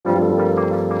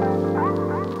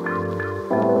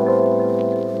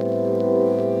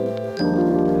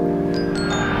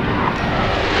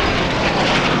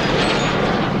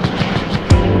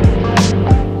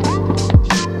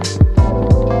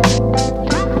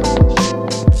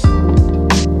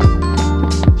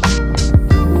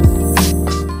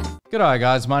G'day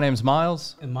guys, my name's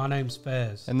Miles. And my name's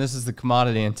Fez. And this is The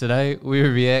Commodity, and today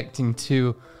we're reacting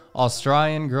to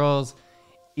Australian girls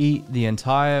eat the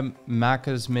entire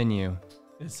Macca's menu.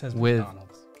 It says with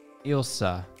McDonald's.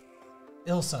 Ilsa.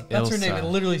 Ilsa. That's her name. It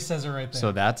literally says it right there.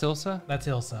 So that's Ilsa? That's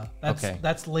Ilsa. Okay.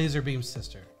 That's Laserbeam's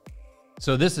sister.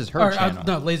 So this is her channel.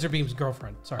 No, Laserbeam's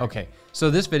girlfriend. Sorry. Okay.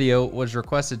 So this video was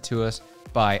requested to us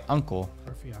by Uncle.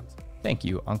 Her fiance. Thank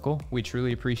you, Uncle. We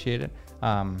truly appreciate it.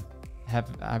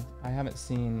 I haven't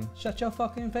seen. Shut your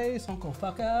fucking face, Uncle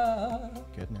Fucker.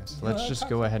 Goodness. Let's just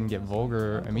go ahead and get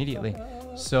vulgar immediately.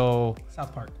 So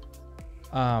South Park.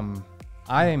 I'm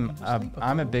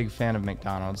a big fan of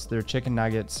McDonald's. Their chicken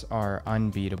nuggets are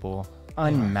unbeatable,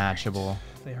 unmatchable.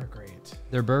 They are great.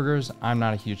 Their burgers, I'm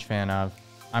not a huge fan of.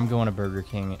 I'm going to Burger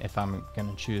King if I'm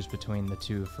gonna choose between the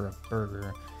two for a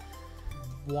burger.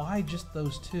 Why just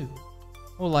those two?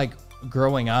 Well, like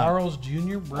growing up. Carl's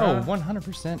Jr., bro. Oh,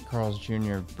 100% Carl's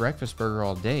Jr. breakfast burger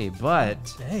all day,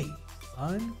 but Day,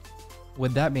 son.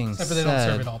 with that being Except said, for they don't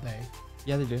serve it all day.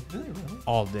 Yeah, they do. Do they really?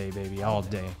 All day, baby, all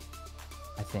day.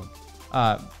 I think.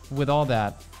 With all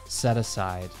that set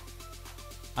aside,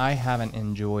 I haven't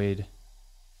enjoyed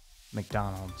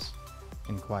McDonald's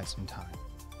in quite some time.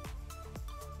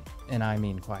 And I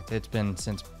mean quite. It's been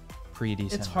since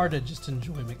pre-December. It's hard to just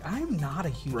enjoy I'm not a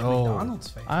huge McDonald's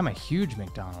fan. I'm a huge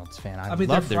McDonald's fan. I mean,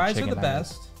 love their fries chicken are the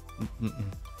nuggets. best.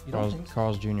 You don't think so?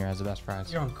 Carl's Jr. has the best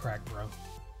fries. You're on crack, bro.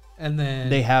 And then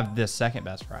They have the second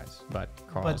best fries, but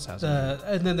Carl's has them.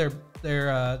 And then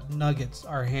their nuggets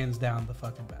are hands down the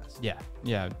fucking best.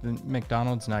 Yeah. The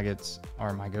McDonald's nuggets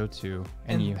are my go-to,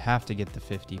 and you have to get the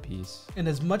 50-piece. And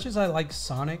as much as I like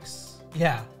Sonic's,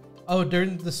 yeah. Oh,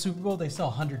 during the Super Bowl, they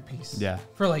sell 100-piece. Yeah.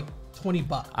 For like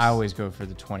 $20. I always go for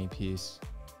the 20-piece,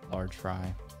 large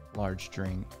fry, large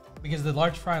drink. Because the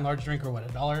large fry and large drink are what,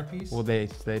 $1 a piece? Well,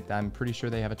 I'm pretty sure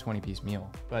they have a 20-piece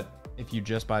meal, but if you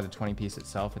just buy the 20-piece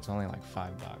itself, it's only like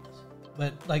 $5.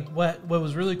 But like what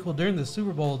was really cool during the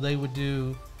Super Bowl, they would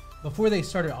do, before they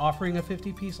started offering a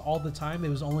 50-piece all the time, it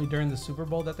was only during the Super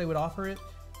Bowl that they would offer it,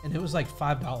 and it was like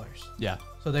 $5. Yeah.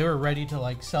 So they were ready to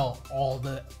like sell all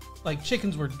the, like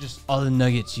chickens were just all the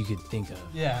nuggets you could think of.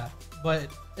 Yeah,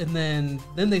 and then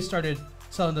they started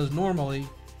selling those normally,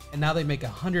 and now they make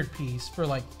 100-piece for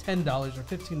like $10 or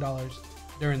 $15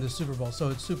 during the Super Bowl. So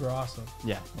it's super awesome.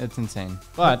 Yeah, it's insane.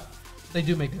 But they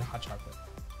do make good hot chocolate.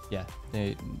 Yeah,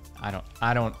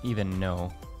 I don't even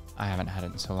know. I haven't had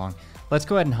it in so long. Let's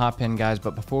go ahead and hop in, guys.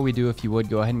 But before we do, if you would,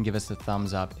 go ahead and give us a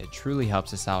thumbs up. It truly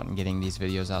helps us out in getting these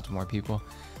videos out to more people.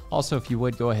 Also, if you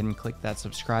would, go ahead and click that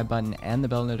subscribe button and the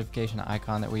bell notification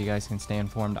icon. That way you guys can stay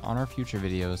informed on our future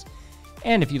videos.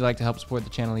 And if you'd like to help support the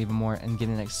channel even more and get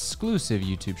an exclusive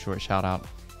YouTube short shout out,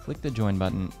 click the join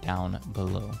button down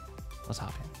below. Let's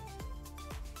hop in.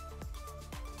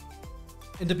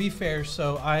 And to be fair,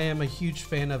 so I am a huge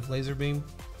fan of Laserbeam,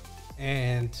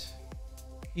 and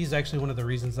he's actually one of the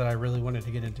reasons that I really wanted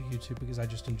to get into YouTube, because I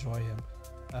just enjoy him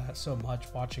so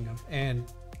much watching him. And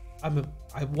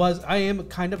I am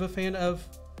kind of a fan of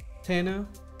Tana,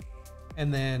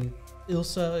 and then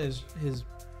Ilsa is his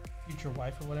future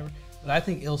wife or whatever. But I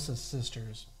think Ilsa's sister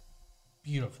is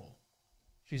beautiful.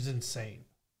 She's insane.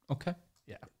 Okay.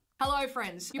 Yeah. Hello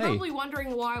friends. You're probably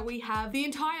wondering why we have the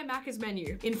entire Macca's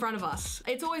menu in front of us.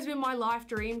 It's always been my life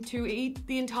dream to eat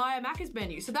the entire Macca's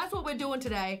menu. So that's what we're doing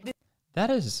today. That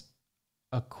is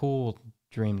a cool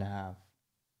dream to have.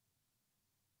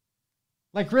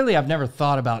 Like, really, I've never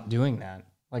thought about doing that.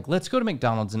 Like, let's go to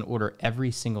McDonald's and order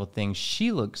every single thing.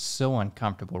 She looks so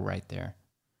uncomfortable right there.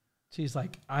 She's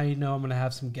like, I know I'm going to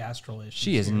have some gastro issues.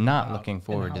 She is not looking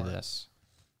forward to this.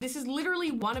 This is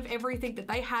literally one of everything that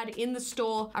they had in the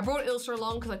store. I brought Ilsa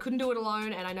along because I couldn't do it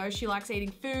alone, and I know she likes eating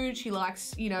food. She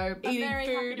likes, you know, eating very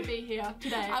food. happy to be here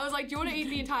today. I was like, do you want to eat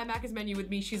the entire Macca's menu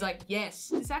with me? She's like, yes.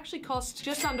 This actually cost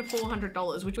just under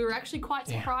 $400, which we were actually quite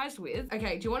surprised with.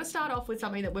 Okay, do you want to start off with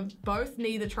something that we've both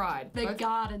neither tried? The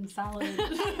garden salad.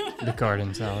 The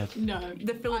garden salad. No.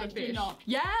 The fillet of fish.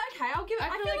 Yeah, okay, I'll give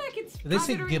it. I feel like it's. Did they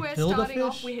say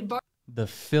gefilte fish? We had both. The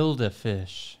fillet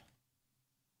fish.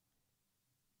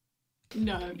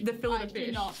 No, the fillet of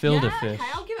fish. Fillet of fish. Okay,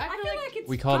 I'll give it. I feel like it's.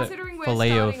 We called it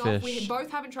Filet-O-Fish. We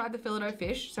both haven't tried the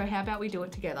fillet-o-fish, so how about we do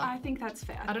it together? I think that's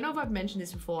fair. I don't know if I've mentioned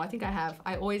this before. I think I have.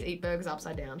 I always eat burgers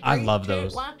upside down. I love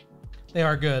those. They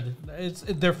are good.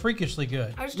 They're freakishly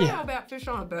good. I just don't know about fish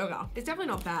on a burger. It's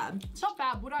definitely not bad. It's not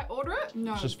bad. Would I order it?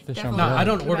 No. It's just fish on Definitely. No, burger. I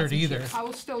don't order it either. I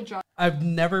will still judge. I've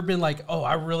never been like, oh,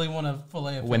 I really want a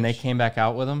fillet of fish. When they came back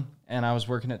out with them, and I was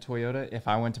working at Toyota, if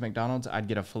I went to McDonald's, I'd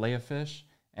get a fillet of fish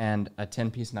and a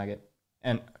 10-piece nugget,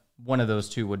 and one of those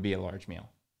two would be a large meal.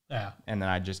 Yeah. And then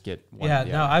I just get one. Yeah, of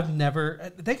the no, other. I've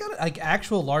never. They got like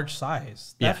actual large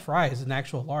size. That Yeah. fry is an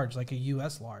actual large, like a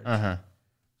U.S. large. Uh-huh.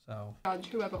 So Judge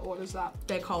whoever orders that.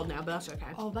 They're cold now, but that's okay.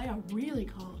 Oh, they are really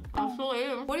cold.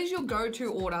 What is your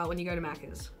go-to order when you go to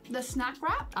Macca's? The snack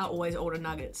wrap. I always order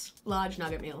nuggets. Large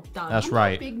nugget meal. Done. That's I'm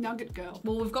right. not a big nugget girl.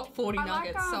 Well, we've got 40 I like,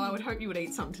 nuggets, so I would hope you would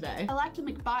eat some today. I like the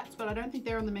McBites, but I don't think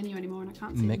they're on the menu anymore, and I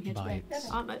can't see them here today.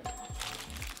 McBites. Aren't they?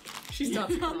 She's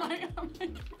done. I'm like, what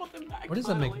the heck, what is a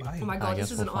finally? McBite? Oh my I god, guess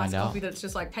this is we'll an iced find out. coffee that's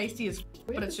just like tasty as,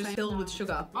 but it's just filled with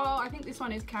sugar. Oh, I think this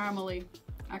one is caramelly,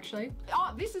 actually.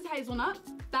 Oh, this is hazelnut.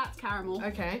 That's caramel.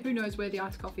 Okay. Who knows where the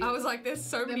iced coffee is? I was like, there's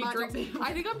so many might drinks. not be.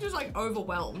 I think I'm just like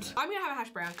overwhelmed. I'm gonna have a hash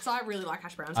brown because I really like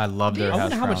hash browns. I love their I hash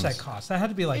wonder how much browns. that cost. That had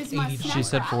to be like Is my $80. snack She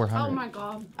said wrap. 400. Oh my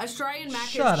god. Australian Macca's.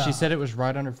 Shut up. She said it was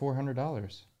right under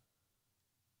 $400.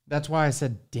 That's why I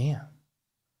said, damn.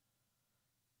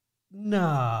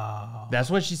 No. That's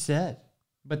what she said.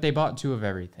 But they bought 2 of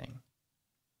everything.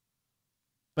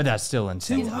 But that's still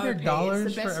insane. It's $200 OP.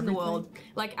 It's the for best in the everything? world.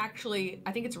 Like actually,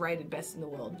 I think it's rated best in the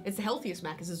world. It's the healthiest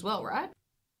Macca's as well, right?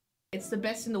 It's the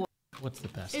best in the world. What's the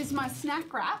best? Is my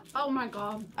snack wrap? Oh my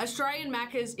god. Australian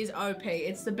Macca's is OP.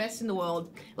 It's the best in the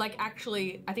world. Like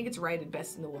actually, I think it's rated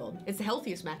best in the world. It's the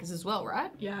healthiest Macca's as well, right?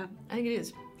 Yeah. I think it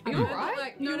is. Are I you know, alright?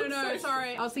 Like, no,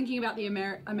 sorry. I was thinking about the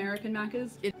American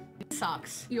Macca's. It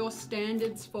sucks. Your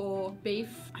standards for beef,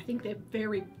 I think they're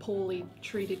very poorly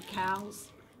treated cows.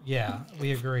 Yeah,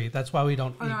 we agree. That's why we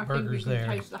don't And I eat think you burgers can there.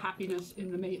 taste the happiness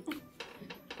in the meat.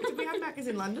 Did we have Macca's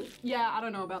in London? Yeah, I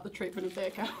don't know about the treatment of their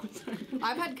cows.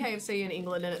 I've had KFC in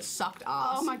England and it sucked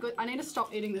ass. Oh my god, I need to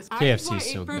stop eating this. I just KFC want is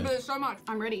to so eat food, good. but there's so much.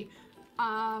 I'm ready.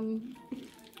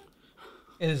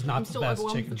 It is not I'm the still best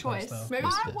overwhelmed chicken for choice. place, though. Maybe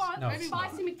I Yes, want No, it's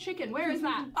spicy McChicken. Where is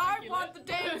that? I want the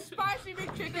damn spicy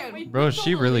McChicken. Bro,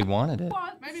 she really wanted it. I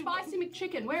want spicy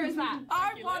McChicken. Where is that?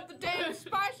 I want the damn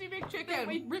spicy McChicken.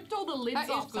 We ripped all the lids That is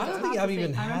off. good. so I don't it's think hard I've to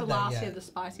even see. I had remember that last yet. year the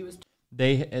spicy was.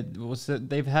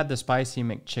 They've had the spicy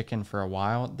McChicken for a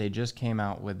while. They just came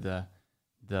out with the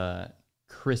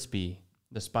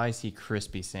spicy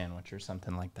crispy sandwich or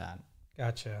something like that.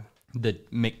 Gotcha. The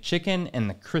McChicken and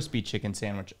the crispy chicken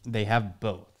sandwich, they have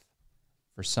both.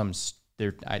 For some,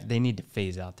 they need to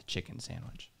phase out the chicken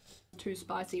sandwich. Too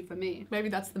spicy for me. Maybe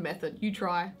that's the method. You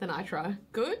try, then I try.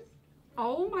 Good?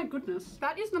 Oh my goodness.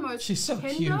 That is the most She's so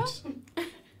tender cute.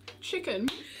 chicken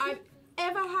I've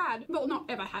ever had. Well, not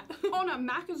ever had. On a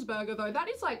Macca's burger, though, that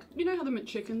is like, you know how the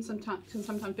McChicken can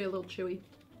sometimes be a little chewy?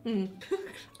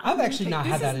 I've actually not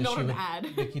This had that is not issue an with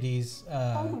ad. Mickey D's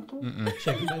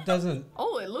chicken. It doesn't.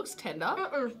 Oh, it looks tender.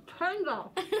 It is tender.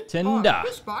 Tender.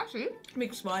 It's spicy.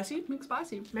 McSpicy.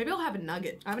 McSpicy. Maybe I'll have a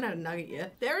nugget. I haven't had a nugget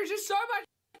yet. There is just so much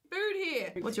food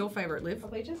here. What's your favorite, Liv?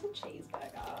 Probably just a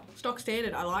cheeseburger. Stock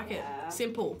standard. I like it.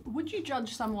 Simple. Would you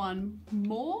judge someone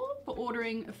more for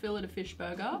ordering a fillet of fish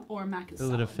burger or a Macca's Fillet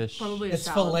salad? of fish. Probably a It's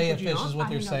salad. fillet of Would you fish not? is what I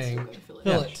they're think I'd still saying. go fillet.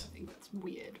 Fillet. I think that's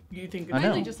weird. You think I know.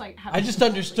 Mainly just like have I just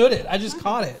understood it. I just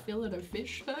caught it. fillet of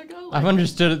fish burger. I've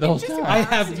understood it the whole just time. I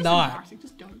have It's not. embarrassing,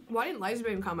 just don't. Why didn't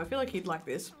Laserbeam come? I feel like he'd like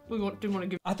this. We didn't want to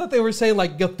give. I thought they were saying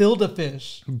like gefilte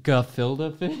fish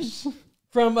Gefilte fish?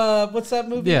 from what's that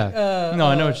movie? Yeah. No,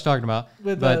 I know what you're talking about.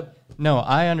 with, But no,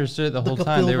 I understood it the whole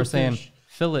time. They gefilte were saying fish.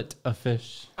 fillet of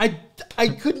fish. I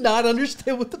could not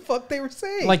understand what the fuck they were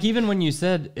saying. Like even when you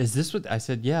said, "Is this what?" I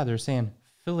said, "Yeah." They're saying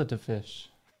fillet of fish.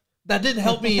 that didn't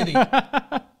help me any.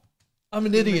 I'm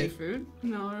an idiot. Food.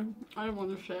 No, I don't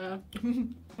want to share.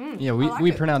 Yeah, I like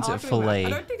we it. pronounce I it like Big Mac. fillet. I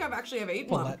don't think I've actually ever eaten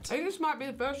one. Fillet. I think this might be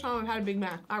the first time I've had a Big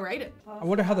Mac. I rate it. I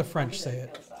wonder how the French say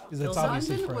it. Because it's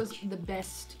obviously London French. was the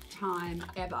best time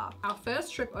ever. Our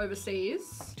first trip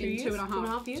overseas in years?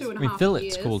 2.5 years? two and a I mean, half fillet's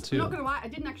years. cool, too. I'm not gonna lie, I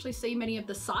didn't actually see many of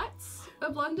the sights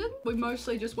of London. We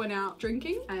mostly just went out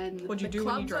drinking, and What'd you the do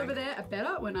when you clubs over drank? there are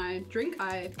better. When I drink,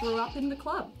 I grew up in the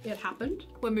club. It happened.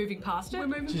 We're moving past it. We're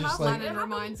moving Just past like- it. London It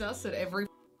happened. reminds us that every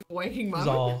waking It's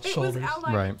moment. all It was shoulders. our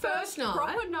like Right. first night.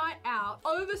 proper night out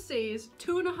overseas,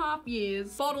 2.5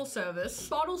 years. Bottle service.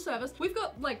 Bottle service. We've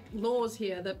got like laws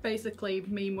here that basically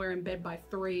mean we're in bed by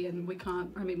 3 and we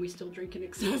can't. I mean, we still drink in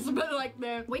excess, but like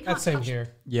we can't. That's same touch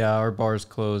here. Yeah, our bars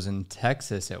close in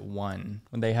Texas at 1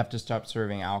 when they have to stop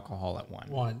serving alcohol at 1.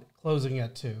 One closing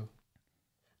at 2.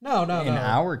 No. In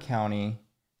our county,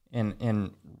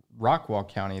 in Rockwall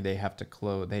County, they have to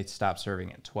close. They stop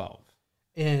serving at 12.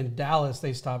 In Dallas,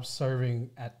 they stopped serving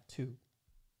at 2.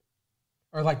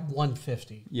 Or like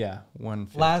 1:50. Yeah,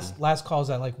 150. Last call's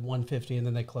at like 1:50 and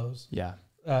then they close. Yeah,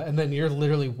 And then you're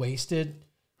literally wasted.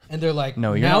 And they're like,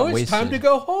 No, you're now not it's time wasted. to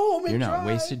go home and you're not drive."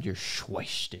 wasted. You're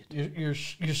schwasted.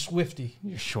 You're swifty.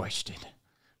 You're schwasted.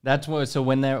 That's what. So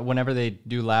whenever they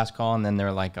do last call and then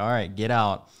they're like, "All right, get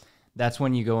out," that's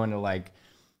when you go into like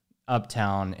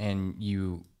uptown and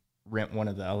you rent one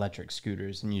of the electric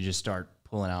scooters and you just start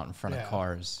pulling out in front of Yeah.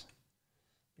 cars.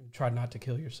 Try not to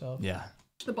kill yourself. Yeah.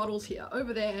 The bottles here.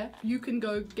 Over there, you can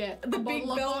go get The a big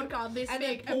bottle of bottle vodka this and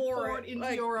big then and pour pour it, it into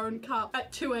like- your own cup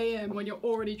at 2 a.m. when you're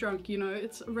already drunk. You know,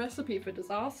 it's a recipe for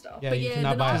disaster. Yeah, But you yeah,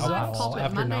 cannot the buy nightlife alcohol poppin'.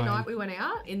 after Monday 9. night we went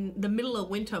out in the middle of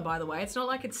winter, by the way. It's not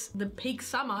like it's the peak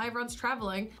summer. Everyone's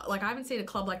traveling. Like, I haven't seen a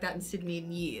club like that in Sydney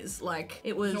in years. Like,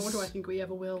 it was... Nor do I think we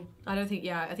ever will. I don't think,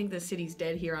 I think the city's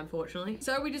dead here, unfortunately.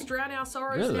 So we just drown our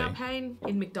sorrows and Really? our pain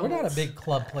in We're McDonald's. not a big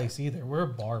club place either. We're a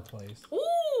bar place.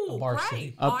 Ooh, a bar great.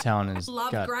 city. Uptown has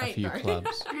loved got a Grape, few though.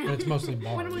 clubs. But it's mostly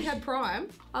bars. When we had Prime,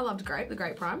 I loved Grape, the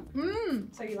Grape Prime.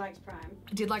 So you liked Prime?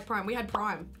 I did like Prime. We had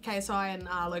Prime, KSI and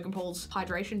Logan Paul's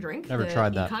hydration drink. Never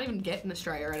tried that. You can't even get in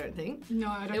Australia, I don't think. No,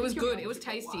 I don't It was think you're good. It was allowed to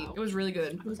for a tasty. while. It was really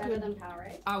good. It was Better good. than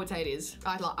Powerade? I would say it is.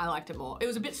 I liked it more. It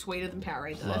was a bit sweeter than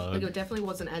Powerade though. Love. Like, it definitely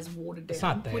wasn't as watered down. It's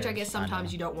not there. Which I guess I know.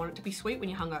 sometimes you don't want it to be sweet when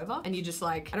you're hungover, and you're just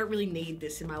like, I don't really need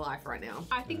this in my life right now.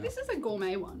 I think this is a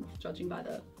gourmet one, judging by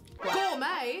the...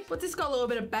 Gourmet. What's this got? A little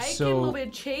bit of bacon, a So- little bit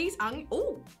of cheese,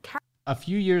 ooh, A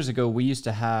few years ago, we used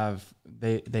to have,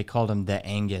 they called them the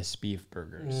Angus beef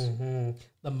burgers. Mhm.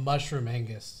 The mushroom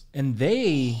Angus. And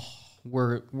they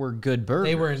were good burgers.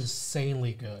 They were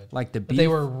insanely good. like the But beef. they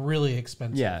were really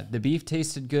expensive. Yeah, the beef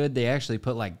tasted good. They actually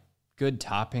put like good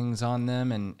toppings on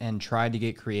them and tried to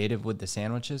get creative with the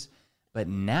sandwiches. But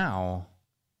now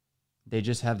they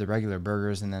just have the regular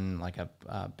burgers and then like a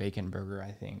bacon burger,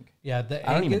 I think. Yeah, the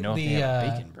I don't even Angus- know if the, they have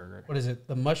a bacon burger. What is it?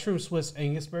 The mushroom Swiss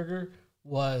Angus burger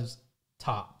was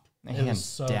top. It was Hands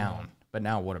so down. good. But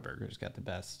now Whataburger's got the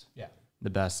best. Yeah. The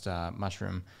best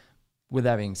mushroom. With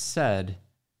that being said,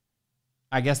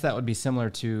 I guess that would be similar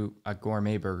to a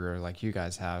gourmet burger like you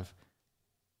guys have,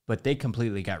 but they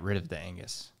completely got rid of the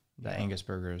Angus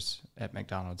burgers at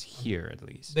McDonald's here at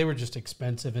least. They were just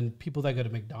expensive, and people that go to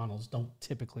McDonald's don't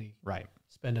typically Right.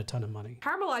 spend a ton of money.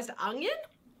 caramelized onion.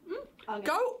 Onion.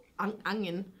 Go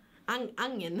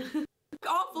onion.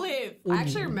 Off live. I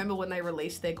actually remember when they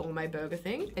released their gourmet burger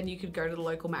thing, and you could go to the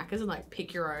local Macca's and like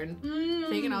pick your own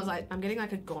thing, and I was like, I'm getting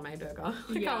like a gourmet burger.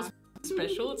 Like I was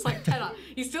special. It's like tenner.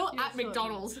 You're still at so-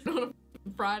 McDonald's on a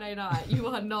Friday night. You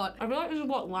are not. I feel like this is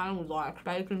what Lion would like.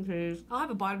 Bacon, cheese. I'll have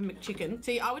a bite of McChicken.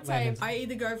 See, I would say Lanon's- I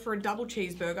either go for a double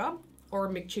cheeseburger or a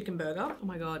McChicken burger. Oh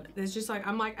my god. There's just like,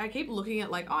 I keep looking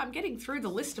at like, oh, I'm getting through the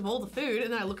list of all the food,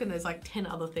 and then I look and there's like 10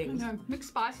 other things. No,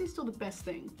 McSpicy is still the best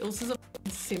thing. This is a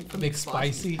simp for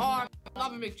McSpicy? Oh, I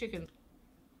love a McChicken.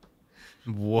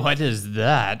 What is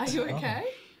that? Are you okay?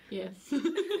 Yes.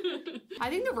 I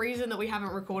think the reason that we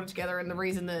haven't recorded together and the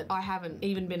reason that I haven't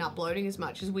even been uploading as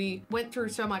much is we went through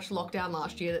so much lockdown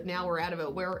last year that now we're out of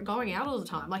it. We're going out all the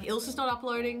time. Like Ilsa's not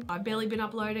uploading. I've barely been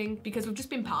uploading because we've just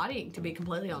been partying, to be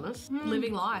completely honest.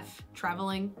 Living life,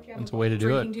 traveling, That's a way to do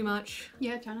drinking it. too much.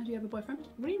 Yeah, Tana, do you have a boyfriend?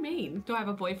 What do you mean? Do I have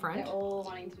a boyfriend? They're all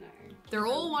wanting to know. They're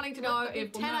all wanting to know Let the if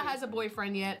people Tanner know. has a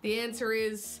boyfriend yet. The answer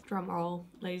is, drum roll,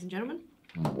 ladies and gentlemen.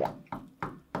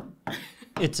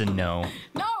 It's a no.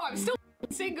 No, I'm still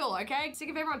single, okay? Sick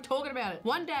of everyone talking about it.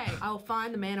 One day, I will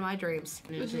find the man of my dreams.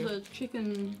 This is a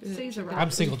chicken Caesar wrap.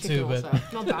 I'm single Chicken too, but also.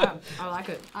 Not bad. I like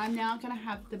it. I'm now gonna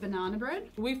have the banana bread.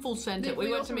 We full sent it. We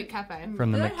went to also- McCafe.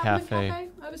 From the Do they have McCafe.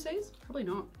 McCafe overseas? Probably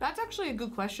not. That's actually a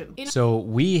good question. So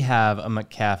we have a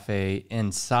McCafe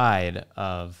inside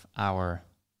of our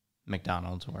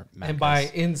McDonald's or Macca's. and by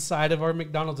inside of our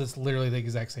McDonald's, it's literally the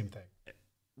exact same thing.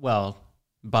 Well,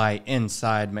 by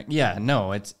inside, yeah,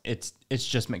 no, it's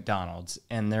just McDonald's,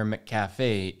 and their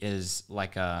McCafe is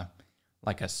like a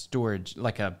storage,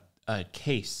 like a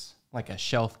case, like a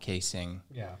shelf casing,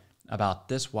 Yeah. about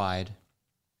this wide,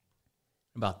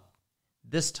 about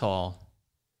this tall,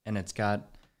 and it's got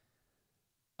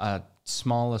a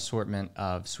small assortment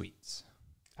of sweets.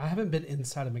 I haven't been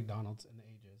inside of McDonald's in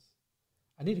ages.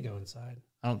 I need to go inside.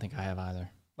 I don't think I have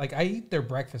either. Like, I eat their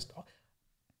breakfast.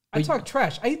 I But- talk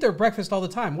trash. I eat their breakfast all the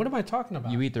time. What am I talking about?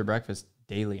 You eat their breakfast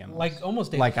daily, almost. like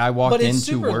almost daily. Like I walked But it's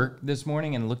into super- work this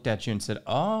morning and looked at you and said,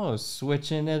 "Oh,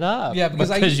 switching it up." Yeah,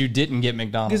 because you didn't get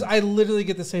McDonald's. Because I literally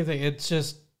get the same thing. It's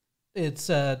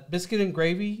biscuit and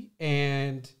gravy,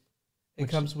 and it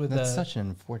comes with That's such an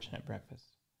unfortunate breakfast.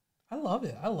 I love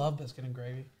it. I love biscuit and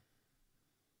gravy.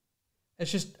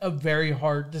 It's just a very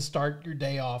hard to start your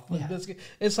day off with Yeah. biscuit.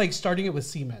 It's like starting it with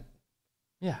cement.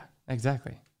 Yeah,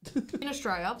 exactly. In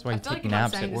Australia, why you I feel like take you're not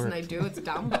naps saying at this and work. they do. It's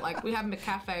dumb, but like we have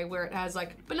McCafe where it has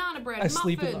like banana bread, I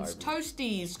sleep in muffins, our-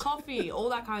 toasties, coffee, all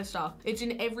that kind of stuff. It's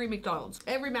in every McDonald's.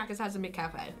 Every Macca's has a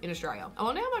McCafe in Australia. I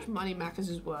wonder how much money Macca's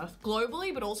is worth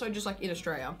globally, but also just like in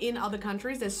Australia. In other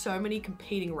countries, there's so many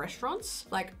competing restaurants,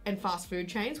 like and fast food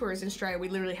chains, whereas in Australia we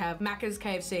literally have Macca's,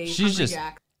 KFC, She's Hungry just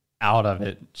Jack. out of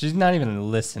it. She's not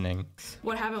even listening.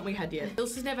 What haven't we had yet?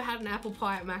 Ilsa's never had an apple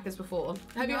pie at Macca's before.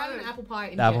 Have you had an apple pie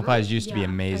in The apple general? pies used to be Yeah,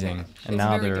 amazing, okay. and It's now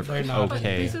very they're different. They're not. But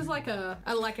okay. this is like a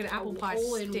I like an apple pie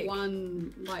all stick. in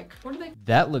one. Like what are they?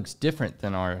 That looks different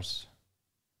than ours.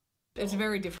 It's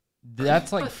very different.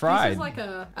 That's like But fried. This is like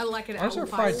a. I like an Ours apple are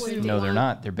pie fried stick. too. No, they're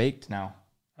not. They're baked now.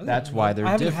 I think That's why they're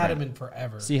I haven't different. had them in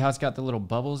forever. See how it's got the little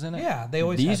bubbles in it? Yeah, they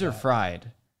always These had are that.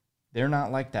 fried. They're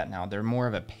not like that now. They're more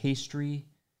of a pastry,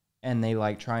 and they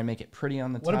like try and make it pretty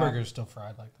on the top. Whataburger's still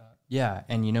fried like that. Yeah,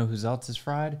 and you know who else is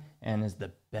fried and is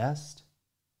the best?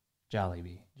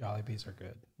 Jollibee. Jollibees are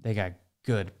good. They got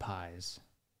good pies,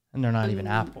 and they're not even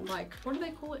apples. Like what do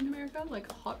they call it in America?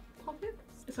 Like hot pockets.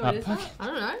 So Hot it is Pocket? that? I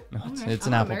don't know. No, it's, Okay. it's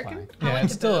an I'm apple American. pie. I Yeah, like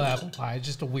it's the still an burger. apple pie. It's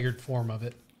just a weird form of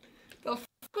it. What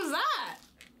was that?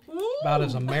 About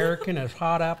as American as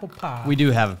hot apple pie. We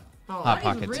do have Oh, hot that is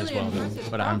pockets as really well, though,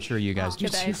 impressive. but I'm sure you guys do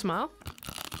Get the too. ASMR.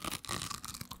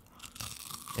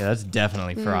 Yeah, that's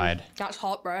definitely fried. That's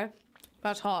hot, bro.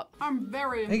 That's hot. I'm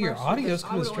very. Hey, your impressed with audio's this. I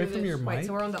coming would straight order from this. your Wait, mic.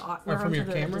 so we're on from to your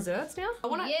the camera? desserts now? I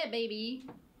want to. Yeah, baby.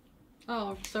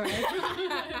 Oh, sorry.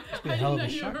 Be a hell of a I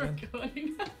didn't know you were shotgun.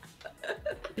 recording.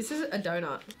 This is a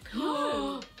donut.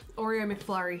 Oreo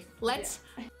McFlurry. Let's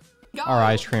go. Our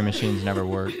ice cream machines never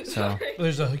work, so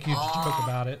There's a huge joke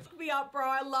about it. Me up, bro.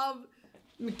 I love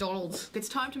McDonald's. It's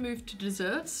time to move to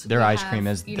desserts. Their We ice have, cream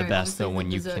is you the know, best, though, obviously when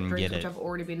the you dessert can drinks, get which it. I've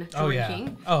already been Oh, yeah.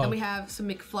 drinking. Oh. And we have some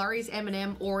McFlurries,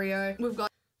 M&M, Oreo. We've got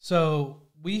So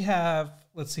we have,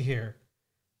 let's see here,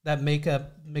 that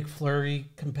makeup McFlurry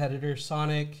competitor,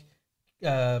 Sonic,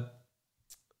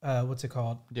 what's it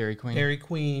called? Dairy Queen. Dairy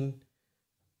Queen.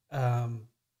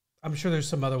 I'm sure there's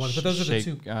some other ones, but those are the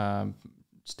Shake, two.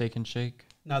 Steak and Shake.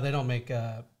 No, they don't make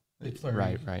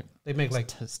McFlurry. Right. They make like,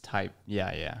 Type.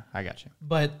 Yeah, I got you.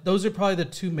 but those are probably the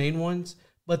two main ones.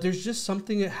 But there's just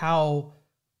something at how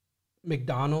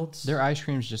McDonald's. Their ice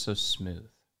cream's just so smooth,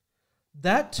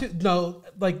 That too. No,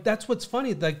 like that's what's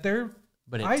funny. Like their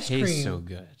but it ice tastes cream so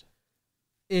good.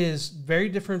 is very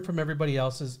different from everybody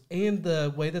else's, and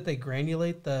the way that they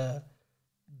granulate the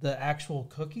actual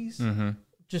cookies Mm-hmm.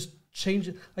 just change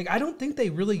it. Like I don't think they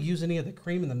really use any of the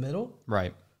cream in the middle,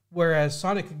 Right. whereas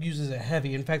Sonic uses it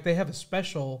heavy. In fact, they have a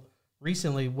special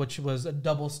recently, which was a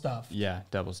double stuff, Yeah,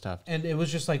 double stuffed. and it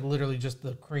was just like literally just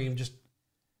the cream just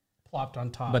plopped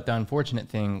on top. But the unfortunate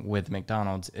thing with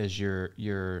McDonald's is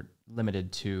you're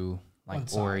limited to like One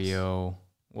size. Oreo,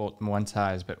 well, one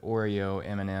size, but Oreo,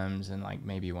 M&Ms, and like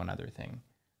maybe one other thing,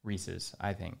 Reese's,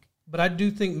 I think. But I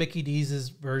do think Mickey D's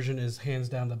version is hands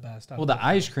down the best. Well, the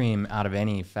ice cream out of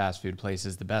any fast food place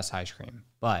is the best ice cream,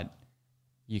 but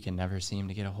you can never seem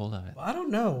to get a hold of it. I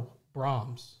don't know.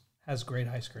 Brahms has great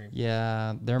ice cream.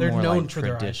 Yeah, they're They're more known like for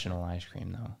their ice traditional ice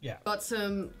cream, though. Yeah. got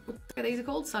some. What these are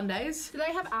called Sundays. Do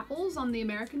they have apples on the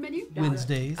American menu?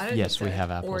 Wednesdays. I don't Yes, think we so.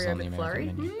 have apples Oreo on the McFlurry.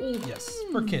 American menu. Yes,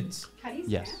 for kids. How do you say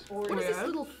Yes. that? What is this Oreo.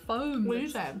 little foam? What do you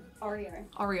say? Oreo.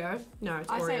 Oreo? No, it's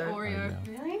I Oreo. say Oreo.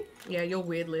 Really? Yeah, you're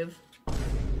weird, Liv.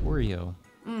 Oreo.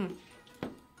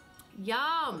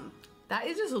 Yum. That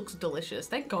just looks delicious.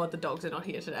 Thank God the dogs are not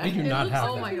here today. We do It not looks have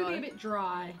oh that. my gonna God. be a bit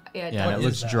dry. Yeah, Yeah, What and it is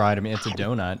looks that? dry to me. It's a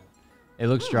donut. It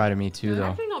looks dry to me too, though.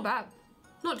 Actually, not bad.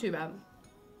 Not too bad.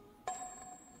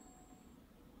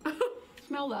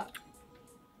 Smell that.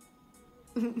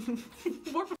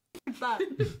 What the f- is that?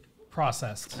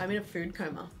 Processed. I'm in a food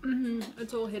coma.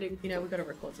 It's all hitting. You know, we've got to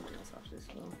record something else after this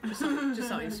as well. Just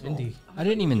something small. Indie. I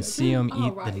didn't even see him Oh,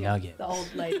 eat right, the yeah. nugget. The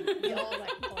old lady. The old,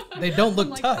 like, They don't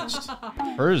look touched.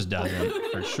 Hers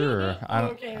doesn't, for sure. I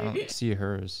don't Okay. see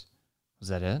hers. Was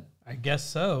that it? I guess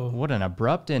so. What an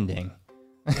abrupt ending.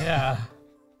 Yeah.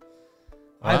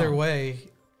 Wow. Either way,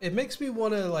 it makes me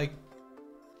want to like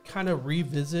kind of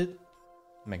revisit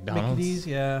Mickey McDonald's. D's.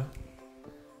 Yeah.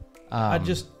 I Um,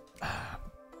 just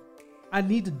I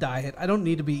need to diet. I don't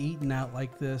need to be eating out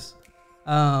like this.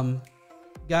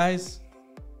 Guys,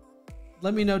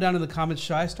 let me know down in the comments.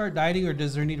 Should I start dieting, or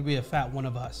does there need to be a fat one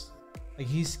of us? Like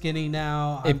he's skinny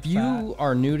now. I'm If you fat.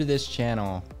 are new to this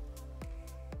channel,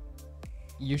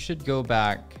 you should go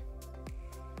back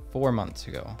 4 months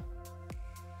ago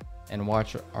and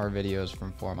watch our videos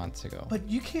from 4 months ago. But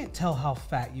you can't tell how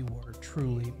fat you were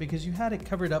truly because you had it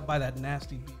covered up by that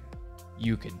nasty beard.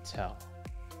 You could tell.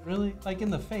 Really? Like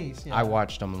in the face? Yeah. I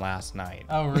watched them last night.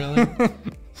 Oh, really?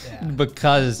 Yeah.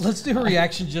 Because Let's do a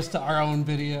reaction just to our own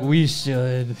video. we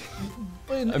should.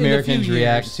 In a Americans few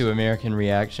react years. to American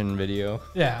reaction video.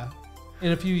 Yeah.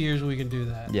 In a few years, we can do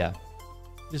that. Yeah.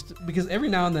 Just because every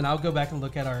now and then I'll go back and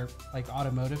look at our like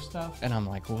automotive stuff. And I'm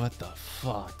like, what the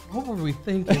fuck? What were we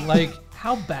thinking? Like,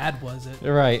 how bad was it?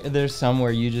 Right. There's some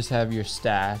where you just have your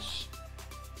stash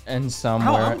and Oh,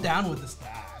 somewhere. I'm down with the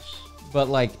stash. but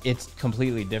like it's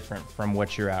completely different from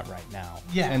what you're at right now.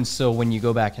 Yeah. And so when you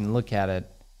go back and look at it,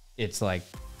 it's like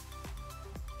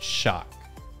shock.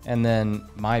 And then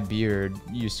my beard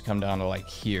used to come down to like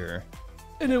here.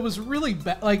 And it was really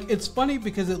bad. Like, it's funny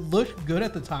because it looked good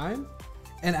at the time.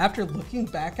 And after looking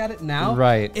back at it now,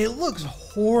 Right. it looks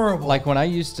horrible. Like when I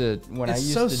used to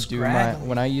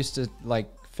like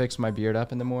fix my beard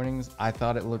up in the mornings, I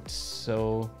thought it looked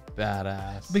so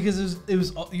badass. because it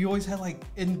was you always had like,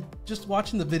 in just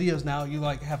watching the videos now, you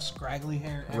like have scraggly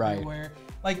hair Right. everywhere.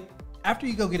 Like after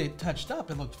you go get it touched up,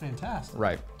 it looked fantastic.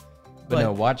 Right. But But-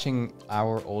 no, watching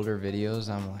our older videos,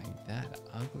 I'm like, that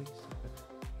ugly.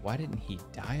 Why didn't he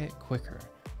dye it quicker?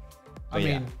 I But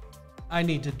yeah. mean, I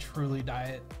need to truly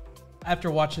diet. After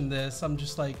watching this, I'm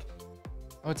just like,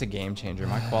 Oh, it's a game changer.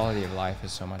 My quality of life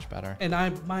is so much better. and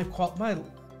my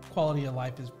quality of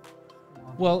life is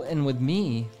Well, and with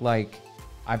me, like,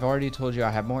 I've already told you I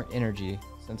have more energy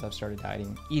since I've started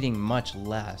dieting, eating much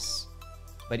less,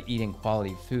 but eating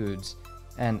quality foods.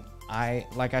 And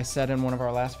like I said in one of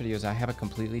our last videos, I have a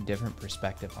completely different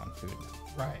perspective on food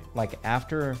now. right. Like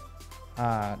after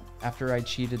I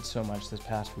cheated so much this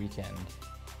past weekend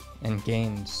and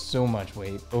gained so much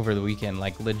weight over the weekend,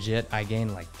 like legit, I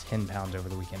gained like 10 pounds over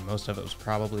the weekend. Most of it was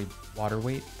probably water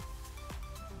weight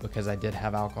because I did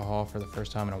have alcohol for the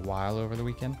first time in a while over the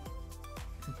weekend.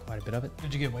 Quite a bit of it.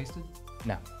 Did you get wasted?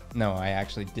 No, I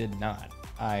actually did not.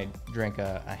 I drank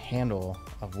a handle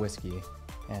of whiskey,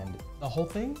 and The whole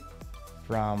thing?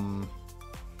 from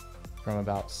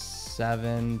about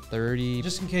 7:30,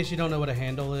 Just in case you don't know what a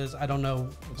handle is, I don't know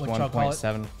it's what y'all call it.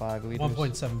 1.75 liters.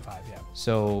 1.75, yeah.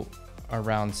 So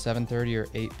around 7:30 or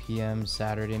 8 p.m.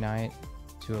 Saturday night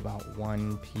to about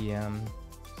 1 p.m.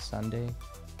 Sunday,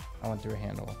 I went through a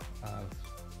handle of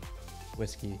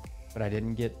whiskey, but I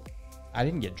didn't get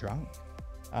drunk.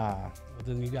 Well,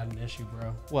 then you got an issue,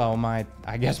 bro. Well,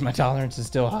 I guess my tolerance is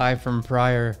still high from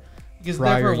prior Because there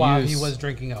for a prior while use. he was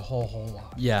drinking a whole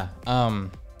lot. Yeah.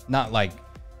 Not like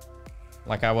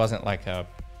I wasn't like a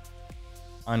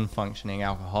unfunctioning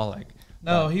alcoholic.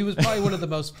 No, he was probably one of the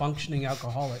most functioning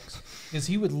alcoholics because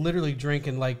he would literally drink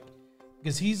and like,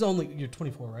 because you're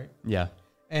 24, right? Yeah.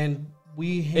 And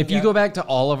we hang If you out- go back to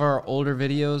all of our older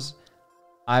videos,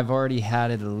 I've already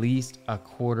had at least a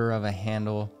quarter of a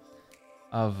handle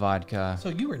of vodka So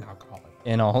you were an alcoholic.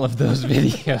 in all of those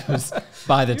videos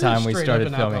by the You were time we straight started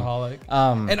up an filming. alcoholic.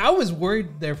 Um, And I was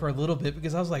worried there for a little bit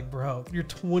because I was like, bro, you're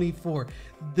 24.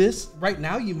 This right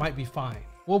now you might be fine.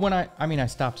 Well, when I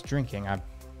stopped drinking.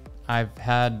 I've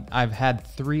had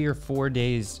 3 or 4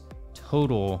 days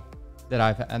total that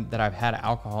I've had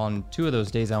alcohol, and 2 of those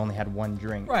days I only had 1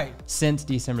 drink. Right. Since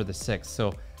December the 6th,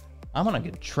 so I'm on a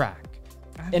good track.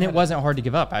 I've And it had- wasn't hard to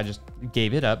give up. I just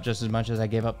gave it up just as much as I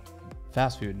gave up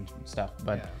fast food and stuff.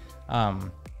 But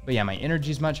yeah, my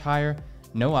energy's much higher.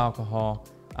 No alcohol.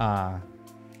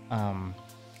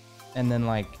 And then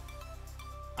like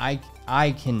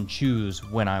I can choose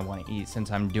when I want to eat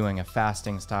since I'm doing a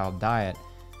fasting style diet.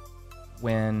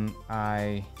 When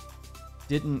I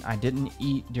didn't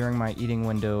eat during my eating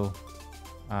window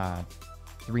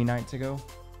 3 nights ago,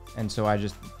 and so I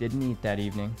just didn't eat that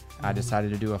evening. I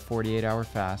decided to do a 48-hour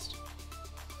fast,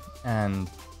 and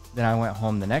then I went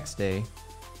home the next day,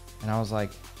 and I was like,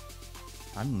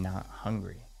 I'm not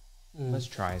hungry. Let's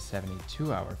try a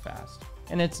 72-hour fast.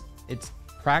 And it's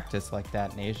practiced like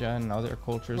that in Asia and other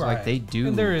cultures. Like Right. they do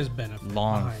And there is benefit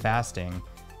long behind it. fasting.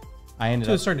 I ended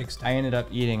To a up certain extent. I ended up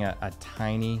eating a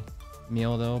tiny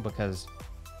meal though because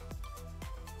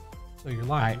So you're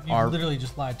lying. I You are- literally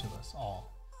just lied to us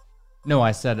all. no,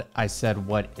 I said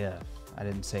what if. I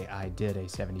didn't say I did a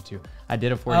 72. I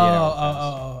did a 48 Oh,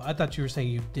 hour fast. I thought you were saying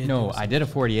you did. No, do I did a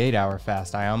 48-hour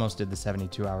fast. I almost did the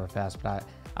 72-hour fast, but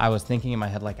I was thinking in my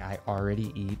head like I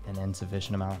already eat an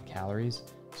insufficient amount of calories,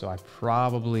 so I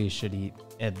probably should eat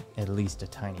at least a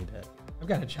tiny bit. I've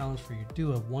got a challenge for you.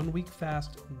 Do a 1 week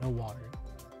fast, no water.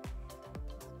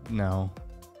 No.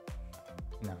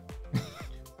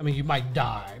 I mean, you might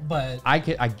die, but I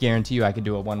guarantee you I could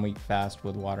do a 1 week fast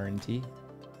with water and tea.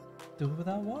 do it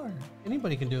without water.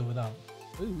 Anybody can do it without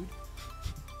food.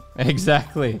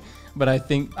 Exactly. But I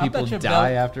think I bet people you die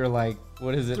about after like,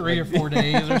 what is it? 3 or like- 4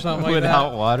 days or something like without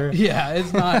that. water. Yeah,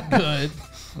 it's not good.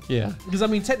 Yeah, Because I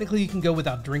mean, technically you can go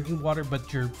without drinking water,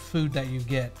 but your food that you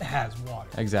get has water.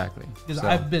 exactly. Because So,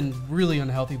 I've been really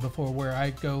unhealthy before, where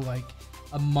I go like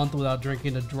a month without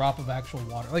drinking a drop of actual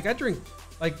water. Like I drink,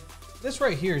 like this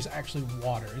right here is actually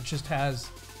water. It just has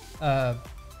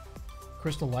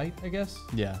Crystal Light, I guess.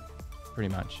 yeah,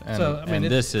 pretty much. And, So I mean, and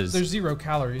this there's is 0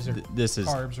 calories or this is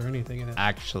carbs or anything in it.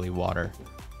 actually water.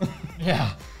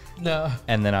 Yeah, no.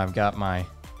 And then I've got my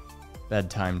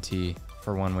bedtime tea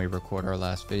for when we record our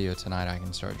last video tonight. I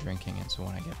can start drinking it, so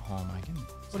when I get home, I can.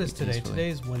 What is today? peacefully. Today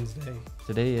is Wednesday.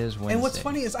 Today is Wednesday. And what's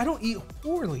funny is I don't eat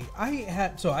poorly. I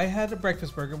had a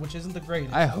breakfast burger, which isn't the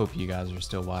greatest. I hope you guys are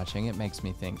still watching. It makes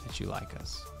me think that you like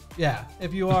us. Yeah,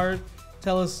 if you are,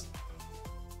 tell us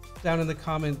down in the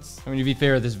comments. I mean, to be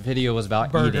fair, this video was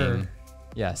about Burger. eating.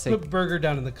 Yeah, say Put burger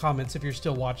down in the comments if you're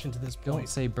still watching to this don't point.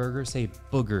 say burger, say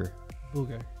booger.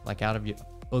 Booger. Like out of your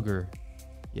booger.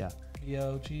 Yeah.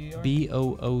 B-O-G-E-R?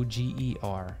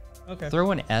 Booger. Okay.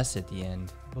 Throw an S at the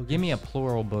end. Boogers. Give me a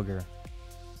plural booger.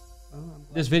 Oh, I'm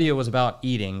glad. This video was about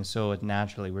eating, so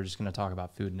naturally we're just going to talk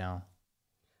about food now.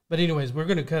 But anyways, we're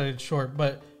going to cut it short,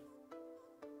 but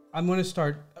I'm going to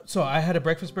start. So I had a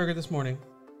breakfast burger this morning,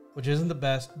 which isn't the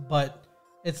best, but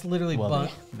it's literally bun.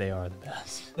 They are the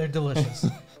best. They're delicious.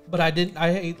 But I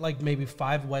ate like maybe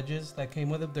 5 wedges that came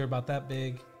with it. They're about that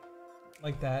big,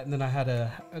 like that. And then I had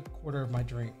a quarter of my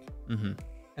drink. Mm-hmm.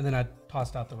 And then I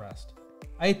tossed out the rest.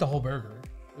 I ate the whole burger.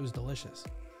 It was delicious.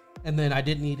 And then I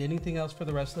didn't eat anything else for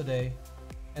the rest of the day.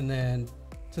 And then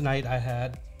tonight I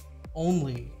had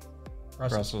only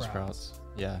Brussels sprouts.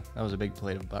 Yeah, that was a big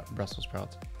plate of Brussels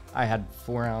sprouts. I had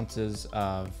 4 ounces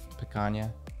of picanha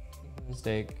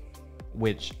steak,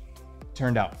 which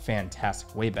turned out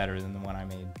fantastic, way better than the one I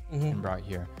made and brought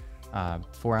here.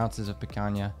 4 ounces of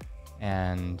picanha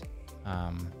and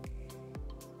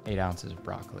 8 ounces of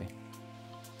broccoli.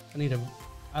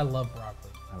 I love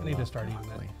broccoli. I need to start eating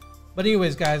broccoli. that. But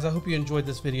anyways, guys, I hope you enjoyed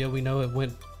this video. We know it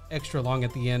went extra long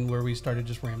at the end where we started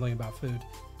just rambling about food.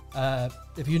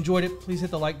 If you enjoyed it, please hit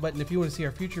the like button. If you want to see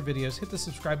our future videos, hit the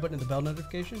subscribe button and the bell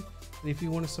notification. And if you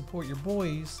want to support your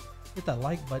boys, hit that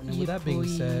like button. And with that being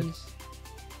said,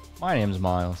 my name's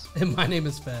Miles. and my name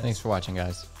is Fez. Thanks for watching,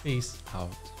 guys. Peace. Out.